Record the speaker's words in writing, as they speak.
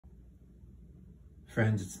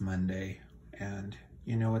Friends, it's Monday, and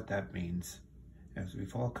you know what that means. As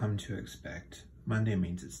we've all come to expect, Monday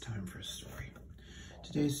means it's time for a story.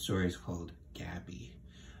 Today's story is called Gabby.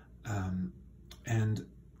 And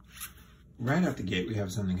right out the gate, we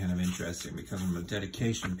have something kind of interesting because on the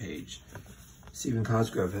dedication page, Stephen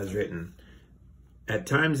Cosgrove has written, "At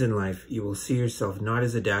times in life, you will see yourself not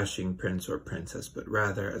as a dashing prince or princess, but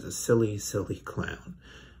rather as a silly, silly clown.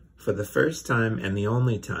 For the first time and the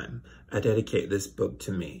only time, I dedicate this book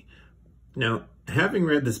to me." Now, having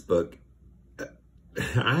read this book,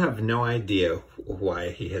 I have no idea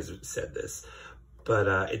why he has said this,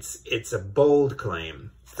 but it's a bold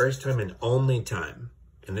claim. First time and only time.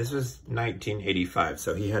 And this was 1985,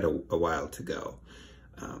 so he had a while to go.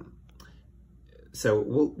 So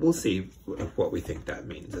we'll see what we think that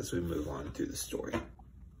means as we move on through the story.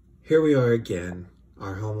 Here we are again,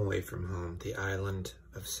 our home away from home, the island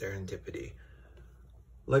of serendipity.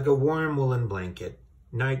 Like a warm woolen blanket,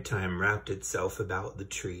 nighttime wrapped itself about the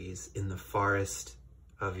trees in the forest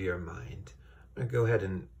of your mind. I'm gonna go ahead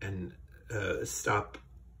and stop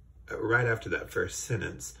right after that first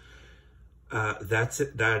sentence.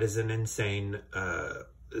 That is an insane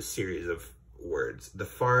series of words. The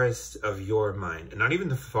forest of your mind, and not even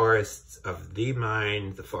the forests of the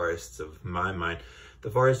mind, the forests of my mind,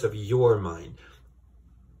 the forest of your mind.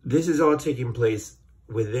 This is all taking place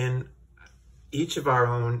within each of our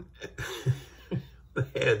own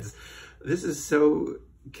heads. This is so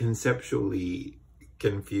conceptually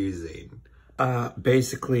confusing.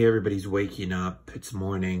 Basically, everybody's waking up. It's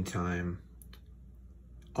morning time.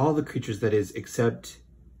 All the creatures, that is, except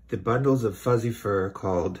the bundles of fuzzy fur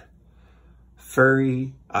called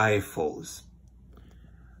furry eyefuls.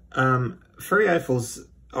 Furry eyefuls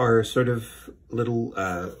are sort of little,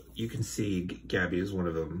 you can see Gabby is one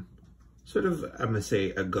of them. Sort of, I'm gonna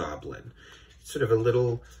say, a goblin. Sort of a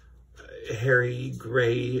little hairy,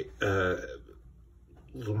 gray,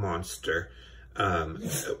 little monster.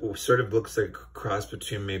 Sort of looks like a cross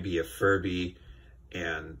between maybe a Furby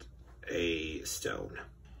and a stone.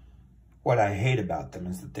 What I hate about them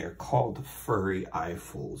is that they're called furry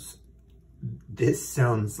eyefuls. This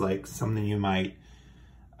sounds like something you might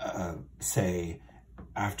say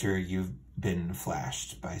after you've been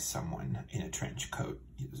flashed by someone in a trench coat.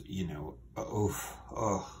 You know,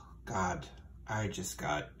 oh God, I just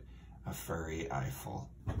got a furry eyeful.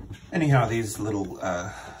 Anyhow, these little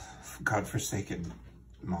godforsaken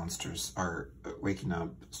monsters are waking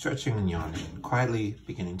up, stretching and yawning, quietly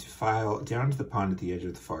beginning to file down to the pond at the edge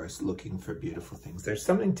of the forest, looking for beautiful things. There's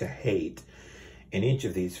something to hate in each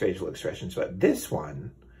of these facial expressions, but this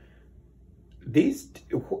one,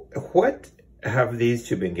 what have these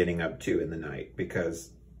two been getting up to in the night?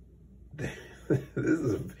 Because this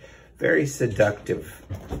is a very seductive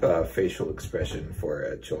facial expression for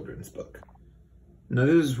a children's book. Now,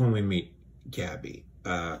 this is when we meet Gabby.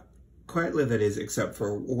 Quietly, that is, except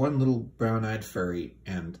for one little brown-eyed furry,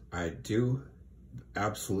 and I do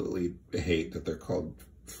absolutely hate that they're called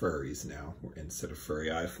furries now instead of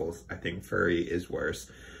furry eyefuls. I think furry is worse.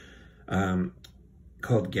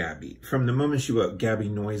 Called Gabby. From the moment she woke, Gabby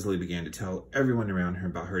noisily began to tell everyone around her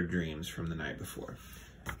about her dreams from the night before.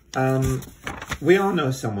 We all know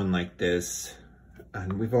someone like this,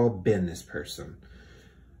 and we've all been this person.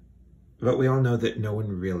 But we all know that no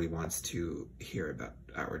one really wants to hear about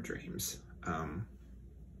our dreams.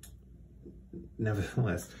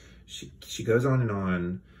 Nevertheless, she goes on and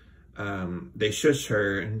on. They shush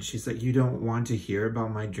her, and she's like, "You don't want to hear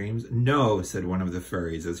about my dreams?" "No," said one of the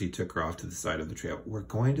furries as he took her off to the side of the trail. "We're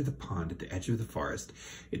going to the pond at the edge of the forest.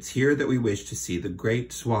 It's here that we wish to see the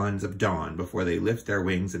great swans of dawn before they lift their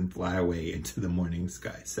wings and fly away into the morning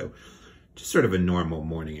sky." So just sort of a normal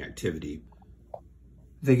morning activity.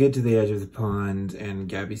 They get to the edge of the pond, and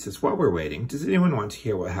Gabby says, "While we're waiting, does anyone want to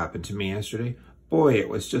hear what happened to me yesterday? Boy, it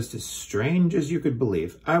was just as strange as you could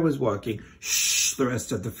believe. I was walking..." "Shh," the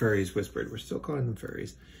rest of the furries whispered. We're still calling them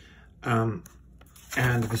furries.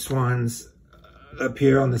 And the swans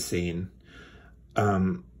appear on the scene.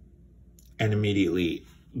 And immediately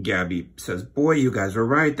Gabby says, "Boy, you guys were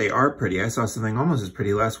right. They are pretty. I saw something almost as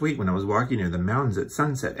pretty last week when I was walking near the mountains at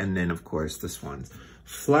sunset." And then, of course, the swans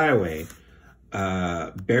fly away.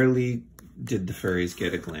 Barely did the furries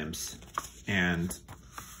get a glimpse, and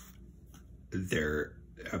they're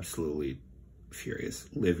absolutely furious,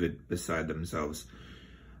 livid, beside themselves.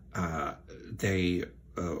 They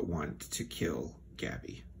want to kill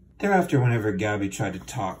Gabby. Thereafter, whenever Gabby tried to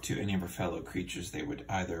talk to any of her fellow creatures, they would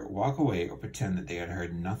either walk away or pretend that they had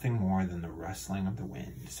heard nothing more than the rustling of the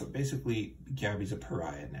wind. So basically, Gabby's a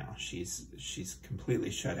pariah now. She's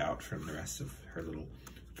completely shut out from the rest of her little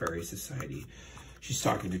furry society. She's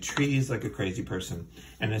talking to trees like a crazy person.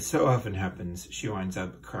 And as so often happens, she winds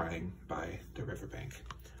up crying by the riverbank.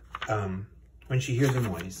 When she hears a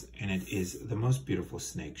noise, and it is the most beautiful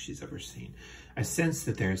snake she's ever seen. I sense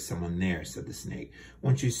that there is someone there, said the snake.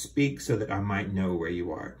 Won't you speak so that I might know where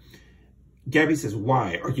you are? Gabby says,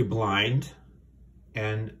 why? Are you blind?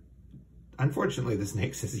 And unfortunately, the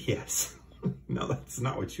snake says, yes. No, that's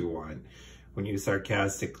not what you want. When you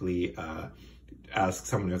sarcastically ask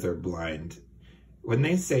someone if they're blind, when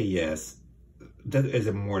they say yes, that is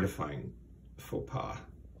a mortifying faux pas.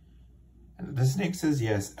 And the snake says,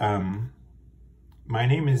 yes, my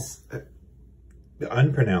name is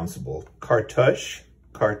unpronounceable. Cartouche?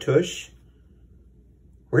 Cartouche?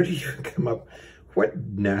 Where do you come up? What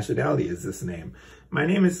nationality is this name? My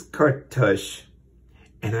name is Cartouche,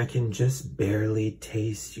 and I can just barely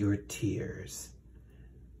taste your tears.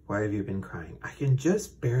 Why have you been crying? I can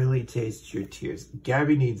just barely taste your tears.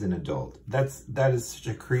 Gabby needs an adult. That is such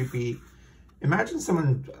a creepy... Imagine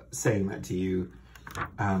someone saying that to you.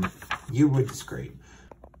 You would scream.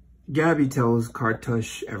 Gabby tells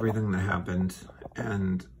Cartouche everything that happened,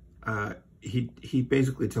 and he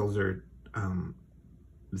basically tells her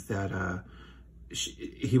that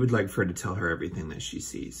he would like for her to tell her everything that she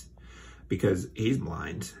sees, because he's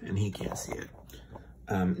blind and he can't see it.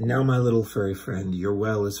 Now, my little furry friend, your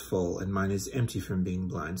well is full and mine is empty from being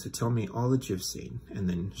blind, so tell me all that you've seen. And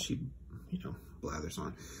then she, blathers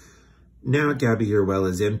on. Now, Gabby, your well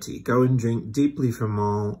is empty. Go and drink deeply from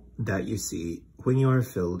all that you see. When you are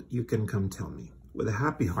filled, you can come tell me. With a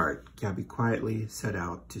happy heart, Gabby quietly set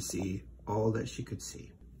out to see all that she could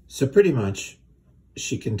see. So pretty much,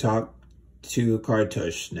 she can talk to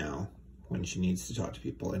Cartouche now when she needs to talk to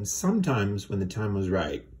people. And sometimes when the time was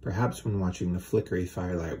right, perhaps when watching the flickery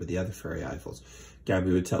firelight with the other furry Eiffels,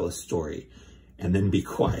 Gabby would tell a story and then be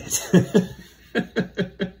quiet.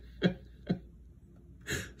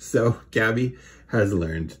 So Gabby has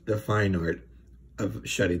learned the fine art of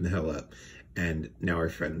shutting the hell up, and now her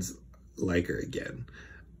friends like her again.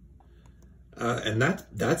 And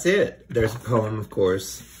that's it. There's a poem, of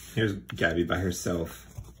course. Here's Gabby by herself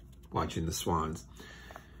watching the swans.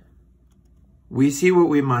 We see what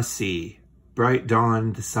we must see. Bright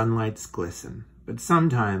dawn, the sunlights glisten. But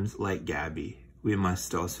sometimes, like Gabby, we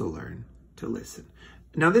must also learn to listen.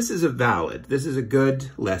 Now, this is a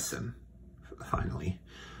good lesson, finally.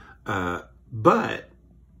 But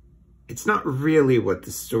it's not really what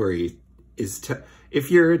the story is.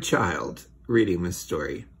 If you're a child reading this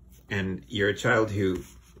story, and you're a child who,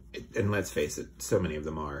 and let's face it, so many of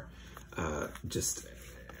them are, just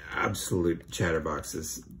absolute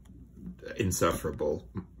chatterboxes, insufferable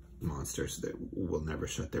monsters that will never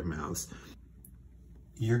shut their mouths.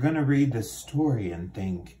 You're gonna read this story and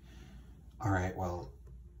think, all right, well,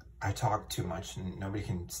 I talk too much and nobody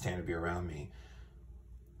can stand to be around me.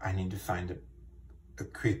 I need to find a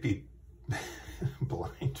creepy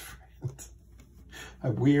blind friend.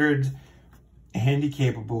 A weird,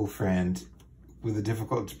 handicapable friend with a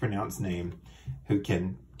difficult to pronounce name who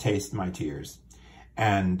can taste my tears.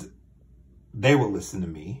 And they will listen to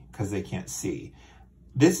me because they can't see.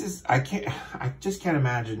 I just can't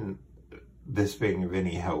imagine this being of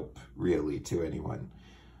any help really to anyone.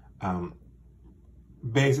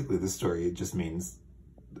 Basically the story just means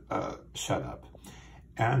shut up.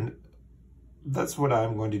 And that's what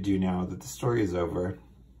I'm going to do now that the story is over.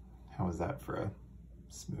 How was that for a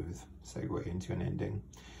smooth segue into an ending?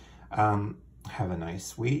 Have a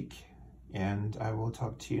nice week, and I will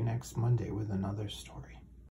talk to you next Monday with another story.